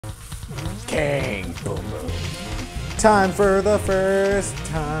king. Boom, boom. Time for the first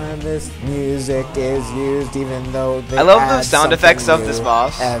time this music is used, even though they I love the sound effects of this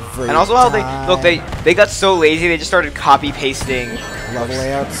boss, and also how they got so lazy they just started copy pasting level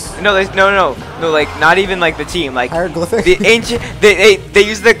layouts. No, no, like not even like the team, like hieroglyphic. The ancient they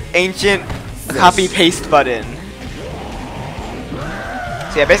use the ancient copy paste button.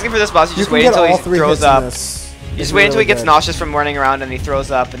 So yeah, basically for this boss, you just wait until he throws up. You just wait until he gets nauseous from running around and he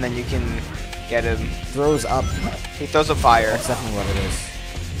throws up, and then you can get him. Throws up. He throws up fire. That's definitely what it is.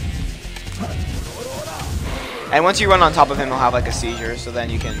 And once you run on top of him, he'll have like a seizure, so then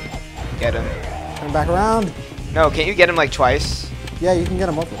you can get him. Turn back around. No, can't you get him like twice? Yeah, you can get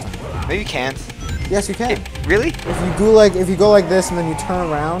him multiple times. No, you can't. Yes, you can. Really? If you go like this and then you turn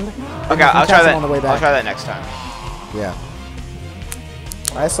around. Okay, I'll try that. On the way back. I'll try that next time. Yeah.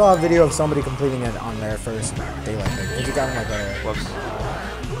 I saw a video of somebody completing it on their first daylight thing. You got him like a. Whoops.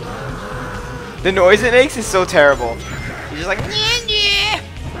 The noise it makes is so terrible. You're just like.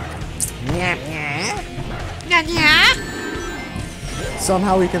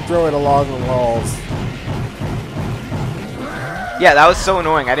 Somehow we can throw it along the walls. Yeah, that was so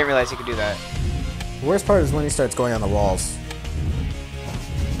annoying. I didn't realize you could do that. The worst part is when he starts going on the walls.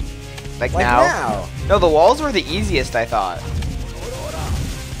 Like now? No, the walls were the easiest, I thought.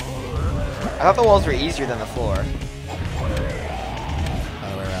 I thought the walls were easier than the floor.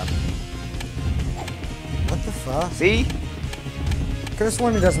 Other way around. What the fuck? See? Could have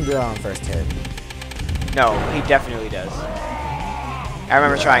sworn he doesn't do that on first hit. No, he definitely does. I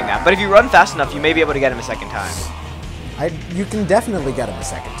remember trying that. But if you run fast enough, you may be able to get him a second time. You can definitely get him a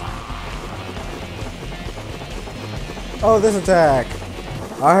second time. Oh, this attack!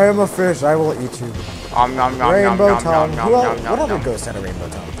 I am a fish. I will eat you. Rainbow tongue. What other ghost had a rainbow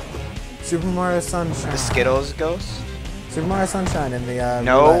tongue? Super Mario Sunshine. The Skittles ghost? Super Mario Sunshine in the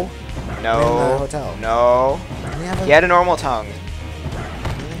no, in the hotel. No. He had a normal tongue.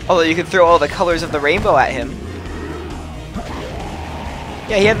 Although you could throw all the colors of the rainbow at him.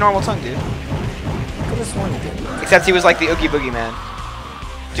 Yeah, he had a normal tongue, dude. Could have sworn he did. Except he was like the Oogie Boogie Man.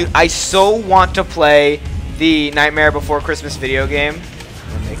 Dude, I so want to play the Nightmare Before Christmas video game.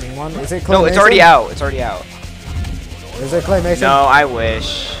 We're making one? Is it claymation? No, it's already out. It's already out. Is it claymation? No, I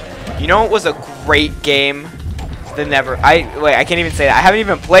wish. You know what was a great game? Wait, I can't even say that. I haven't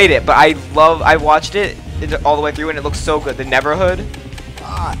even played it, but I watched it all the way through and it looks so good. The Neverhood.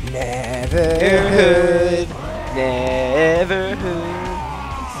 Ah, Neverhood.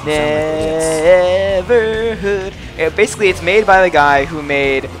 Neverhood. Basically, it's made by the guy who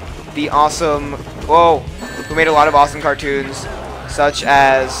made the awesome. Who made a lot of awesome cartoons, such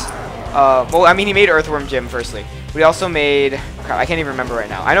as. Well, I mean, he made Earthworm Jim firstly, but he also made. Crap, I can't even remember right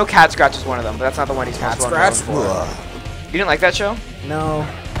now. I know Cat Scratch is one of them, but that's not the one he's most well known for. You didn't like that show? No,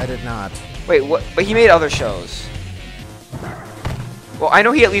 I did not. Wait, what? But he made other shows. Well, I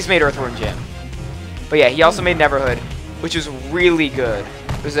know he at least made Earthworm Jim. But yeah, he also made Neverhood, which was really good.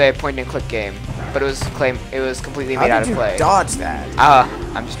 It was a point-and-click game, but it was completely made out of clay. How did you dodge that?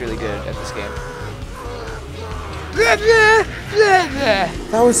 I'm just really good at this game.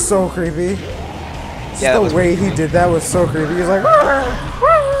 That was so creepy. Yeah, the way he did that was so creepy. He was like,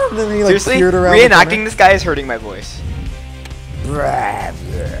 and then he like seriously, peered around. Reenacting this guy is hurting my voice.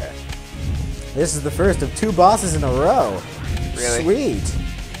 This is the first of 2 bosses in a row. Really? Sweet.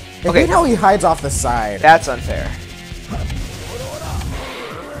 I hate how he hides off the side. That's unfair.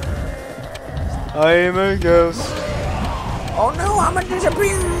 I am a ghost. Oh no, I'm a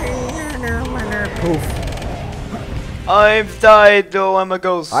disappear. Poof. I've died, though I'm a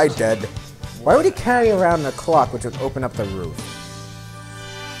ghost. I dead. Why would he carry around a clock which would open up the roof?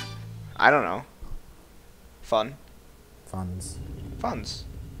 I don't know. Fun. Funds. Funds.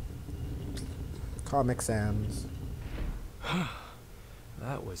 Comic Sans.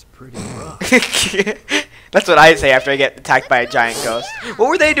 That was pretty rough. That's what I say after I get attacked by a giant ghost. What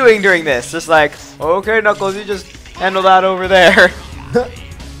were they doing during this? Just like, okay, Knuckles, you just handle that over there. Come and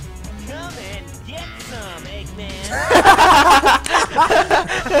get some, Eggman.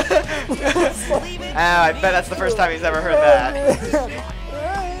 I bet that's the first time he's ever heard that.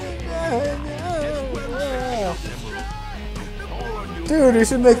 Dude, you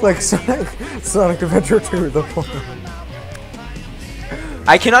should make like Sonic Adventure 2 the point.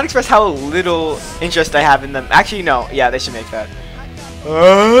 I cannot express how little interest I have in them. Actually, no. Yeah, they should make that.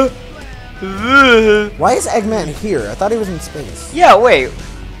 Why is Eggman here? I thought he was in space. Yeah, wait.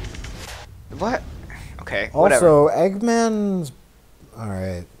 What? Okay, whatever. Also, Eggman's...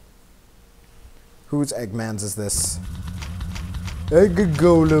 Alright. Whose Eggman's is this? Egg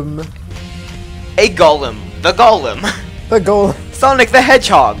Golem. A Golem. The Golem. The Golem. Sonic the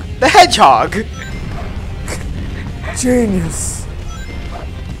Hedgehog. The hedgehog! Genius.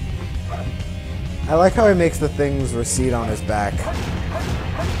 I like how he makes the things recede on his back.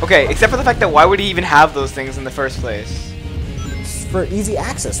 Okay, except for the fact that why would he even have those things in the first place? It's for easy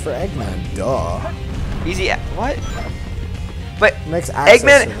access for Eggman. Duh. What? But Makes access to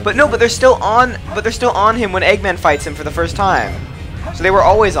Eggman, them. but no, but they're still on him when Eggman fights him for the first time. So they were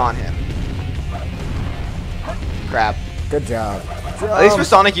always on him. Crap. Good job. At least with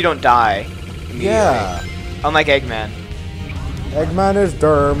Sonic you don't die immediately. Yeah. Unlike Eggman. Eggman is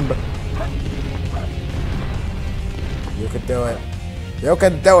dermed. You can do it. You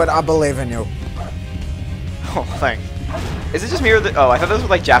can do it. I believe in you. Oh, thanks. Is it just me or the? Oh, I thought those were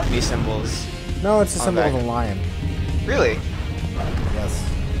like Japanese symbols. No, it's a symbol of back. a lion. Really?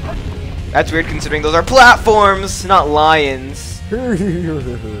 Yes. That's weird considering those are platforms, not lions.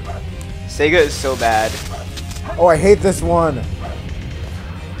 Sega is so bad. Oh, I hate this one.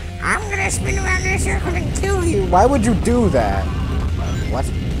 I'm gonna spin around in a circle and kill you. Why would you do that? What?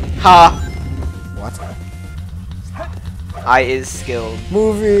 Ha! What? I is skilled.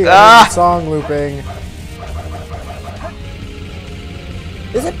 Movie Ah! and song looping.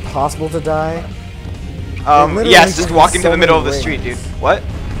 Is it possible to die? Yes, just give walk you into so the middle of many the street, dude. rings. What?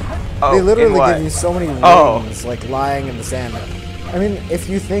 Oh, They literally in what? give you so many rings, Oh. like lying in the sand. I mean, if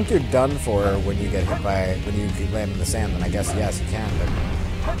you think you're done for when you get hit by, when you land in the sand, then I guess yes, you can,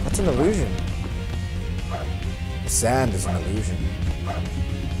 but that's an illusion. The sand is an illusion.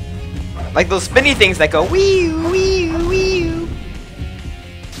 Like those spinny things that go wee wee wee.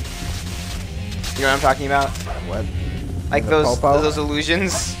 You know what I'm talking about? What? Like The popo? those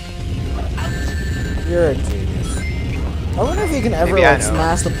illusions. You're a genius. I wonder if you can ever Maybe I like know.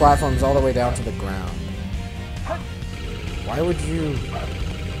 smash the platforms all the way down to the ground. Why would you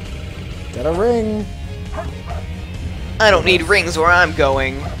get a ring? I don't need rings where I'm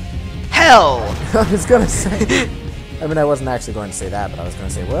going. Hell! I was gonna say. I mean, I wasn't actually going to say that, but I was gonna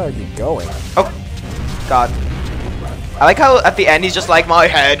say, where are you going? Oh, God. I like how at the end he's just like, my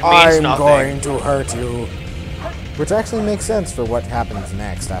head means I'm nothing. going to hurt you. Which actually makes sense for what happens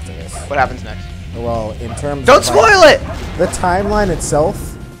next after this. What happens next? Well, in terms Don't of spoil it! the timeline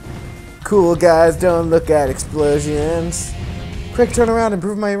itself. Cool guys don't look at explosions. Quick, turn around and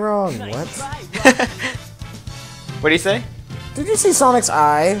prove me wrong. What? What do you say? Did you see Sonic's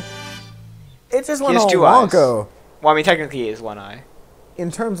eye? It just went has all two eyes. wonko. Well, I mean, technically he is one eye.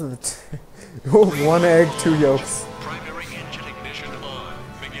 In terms of the one egg, two yolks. Primary engine ignition on.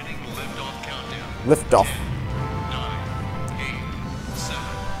 Beginning liftoff countdown. Lift off. 9, 8, 7,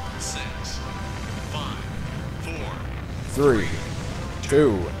 6, 5, 4. 3,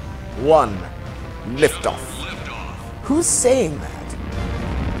 2, 1. Lift off. Liftoff. Who's saying that?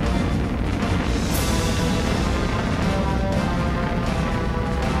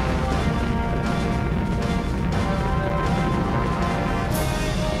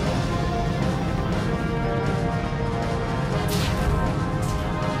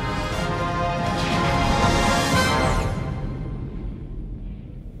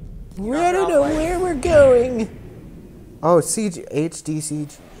 I don't know where we're going. Oh, CG, HD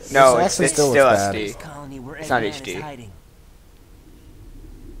CG. No, This it's actually still looks bad. SD. Colony where It's not Eggman HD. is hiding.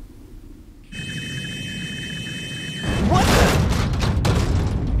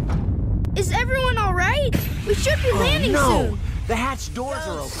 Is everyone alright? We should be landing soon. The hatch doors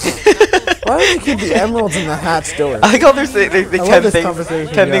are open. Why do they keep the emeralds in the hatch door? I like how they say they I love 10 this things,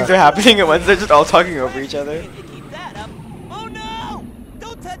 conversation, 10 yeah. things are happening at once. They're just all talking over each other. If you keep that up. Oh no!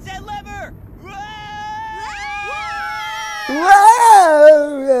 Don't touch that lever!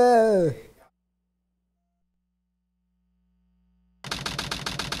 Whoa!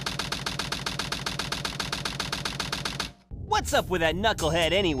 What's up with that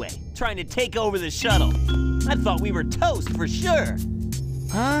knucklehead anyway? Trying to take over the shuttle. I thought we were toast for sure.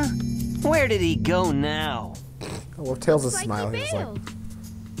 Huh? Where did he go now? Oh, well, Tails is Looks smiling. Like He's he like, bailed.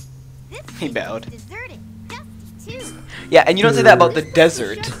 This He thing bowed. is deserted. Dusty, too. Yeah, and you don't say that about the This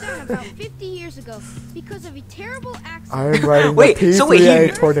desert. shut down about 50 years ago because of a terrible accident I am riding Wait, the so wait,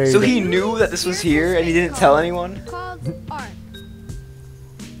 P3A tornado. so he knew that this was here and he didn't tell anyone? called ARC.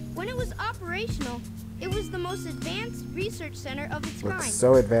 When it was operational, it was the most advanced research center of its Looks kind.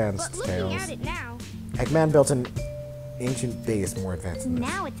 so advanced, But looking Tails. at it now, Eggman built an ancient base more advanced than this.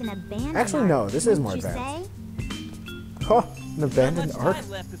 Now it's an abandoned Actually, no, this is more wouldn't you advanced. say? Oh, an Not abandoned much ark? time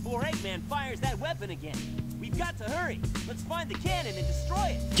left before Eggman fires that weapon again. We've got to hurry. Let's find the cannon and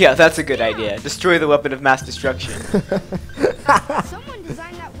destroy it. Yeah, that's a good idea. Destroy the weapon of mass destruction. someone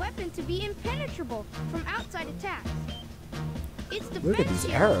designed that weapon to be impenetrable from outside attacks. Its Look at these defense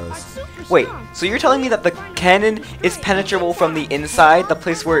arrows. are super Wait, strong. so you're telling me that the cannon is penetrable from the inside, the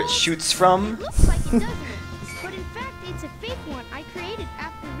place where it shoots from? It looks like it doesn't, but in fact it's a fake one I created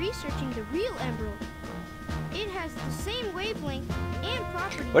after researching the real emerald. It has the same wavelength and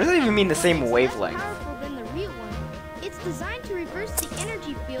properties. What does that even mean, the same It's less wavelength? powerful than the real one. It's designed to reverse the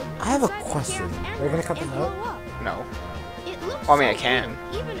energy field. I have a inside the question. chaos Are you gonna emerald cut this and out? blow up. No. It looks Well, I mean, I so can.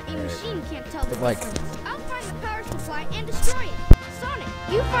 cool. Even a machine can't tell the But, like- difference. I'll find the power supply and destroy it. Sonic,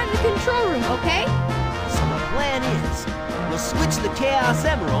 you find the control room, okay? So the plan is, we'll switch the Chaos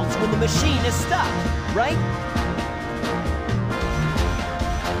Emeralds when the machine is stopped, right?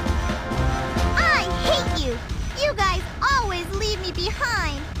 I hate you! You guys always leave me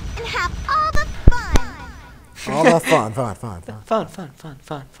behind and have all the fun! All the fun.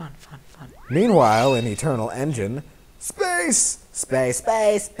 Fun. Meanwhile, in Eternal Engine, space! Space.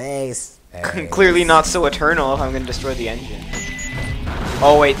 Clearly not so eternal if I'm gonna destroy the engine.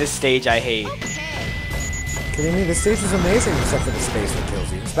 Oh wait, this stage I hate. Kidding me? This stage is amazing except for the space that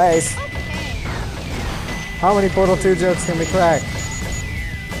kills you. Space! How many Portal 2 jokes can we crack?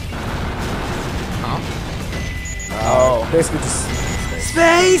 Oh. Basically just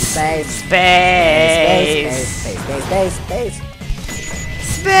Space! space. Space! Space.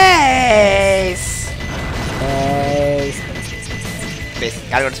 Space! Space.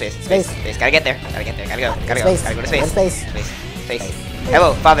 Gotta go to space. Space. Gotta get there. Gotta go. Space. Gotta go to space. Space. Space.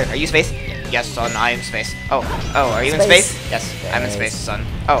 Hello, father. Are you space? Yes, son. I am space. Oh, are you in Space. space? Yes, I'm in space, son.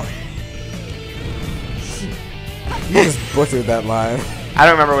 Oh, You just butchered that line. I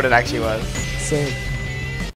don't remember what it actually was. Same.